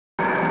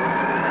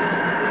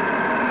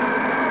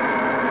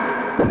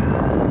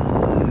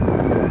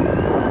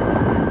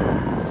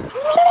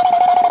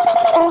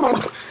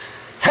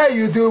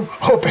YouTube,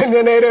 open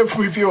the native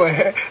reviewer.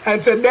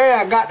 And today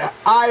I got the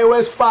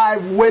iOS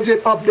 5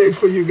 widget update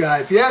for you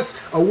guys. Yes,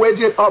 a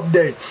widget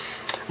update.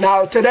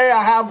 Now today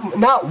I have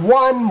not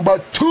one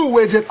but two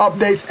widget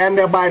updates, and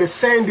they're by the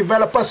same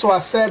developer, so I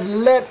said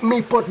let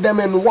me put them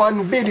in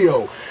one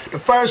video. The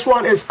first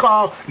one is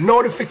called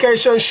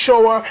Notification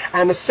Shower,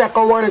 and the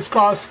second one is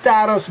called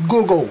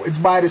StatusGoogle. It's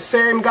by the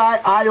same guy,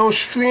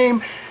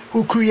 TheiOStream,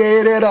 who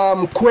created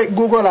Quick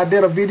Google. I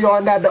did a video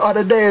on that the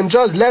other day, and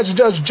let's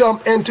just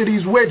jump into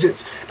these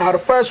widgets. Now the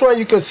first one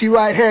you can see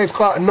right here is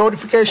called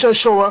Notification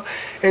Shower.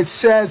 It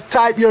says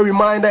type your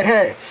reminder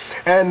here,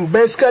 and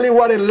basically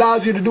what it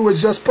allows you to do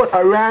is just put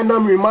a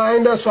random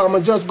reminder. So I'm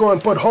gonna just go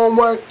and put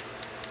homework,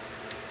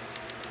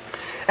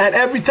 and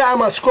every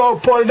time I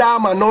pull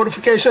down my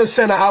notification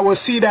center, I will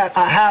see that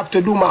I have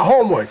to do my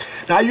homework.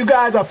 Now you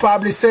guys are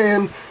probably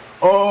saying,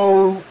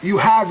 oh, you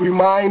have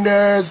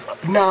reminders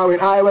now in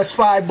iOS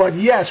 5, but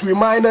yes,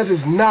 reminders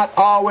is not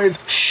always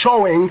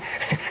showing,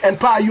 and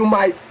probably you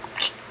might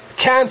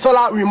cancel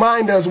out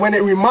reminders when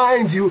it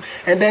reminds you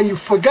and then you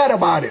forget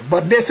about it.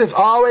 But this is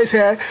always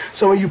here,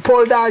 so when you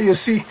pull down, you'll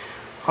see,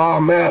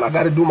 oh man, I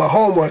gotta do my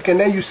homework, and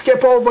then you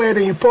skip over it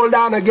and you pull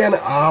down again,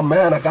 oh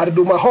man, I gotta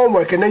do my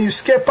homework, and then you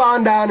skip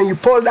on down and you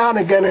pull down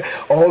again, and,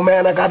 oh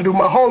man, I gotta do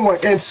my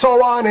homework, and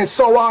so on and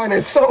so on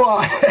and so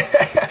on.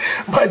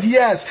 But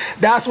yes,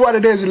 that's what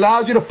it is. It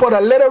allows you to put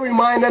a little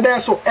reminder there,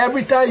 so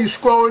every time you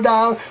scroll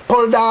down,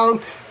 pull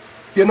down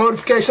your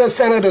notification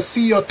center to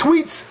see your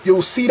tweets,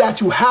 you'll see that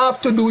you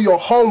have to do your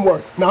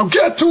homework. Now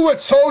get to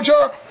it,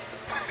 soldier.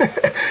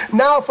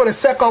 Now for the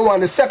second one.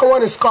 The second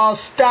one is called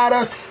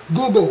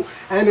StatusGoogle,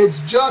 and it's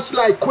just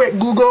like Quick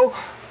Google,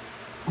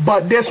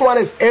 but this one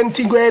is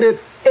integrated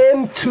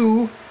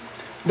into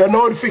the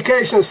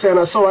notification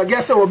center. So I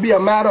guess it will be a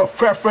matter of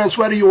preference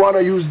whether you want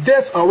to use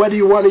this or whether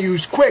you want to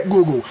use Quick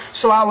Google.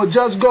 So I will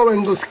just go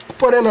and just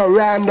put in a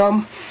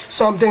random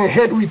something and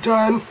hit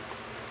return,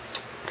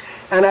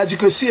 and as you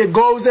can see, it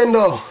goes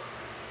into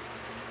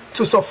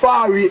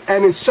Safari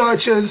and it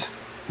searches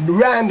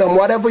random,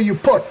 whatever you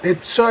put,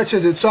 it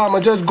searches it. So I'm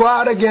gonna just go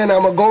out again,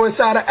 I'm gonna go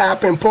inside the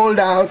app and pull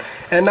down,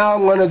 and now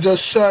I'm gonna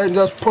just search,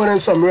 just put in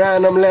some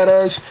random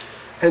letters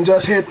and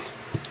just hit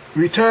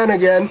return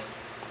again.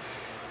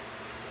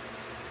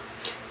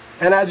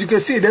 And as you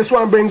can see, this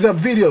one brings up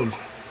videos,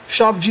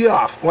 shove G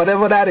off,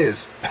 whatever that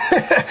is.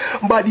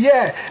 But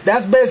yeah,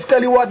 that's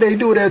basically what they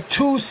do. They're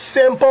two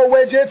simple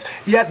widgets,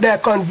 yet they're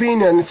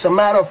convenient. It's a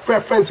matter of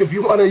preference if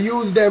you want to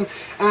use them.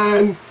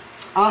 And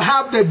I'll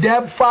have the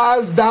deb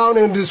files down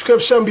in the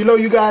description below.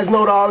 You guys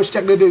know to always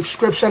check the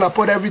description. I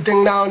put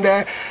everything down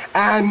there.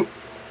 And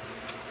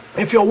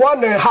if you're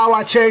wondering how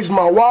I changed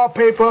my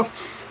wallpaper,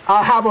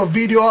 I'll have a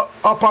video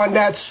up on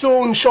that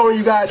soon showing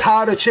you guys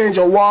how to change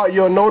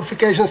your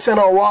notification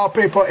center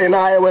wallpaper in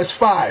iOS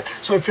 5.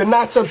 So if you're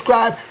not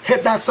subscribed,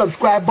 hit that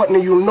subscribe button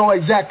and you'll know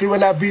exactly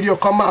when that video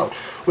come out.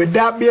 With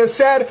that being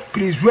said,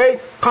 please rate,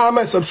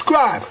 comment,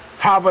 subscribe.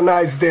 Have a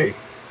nice day.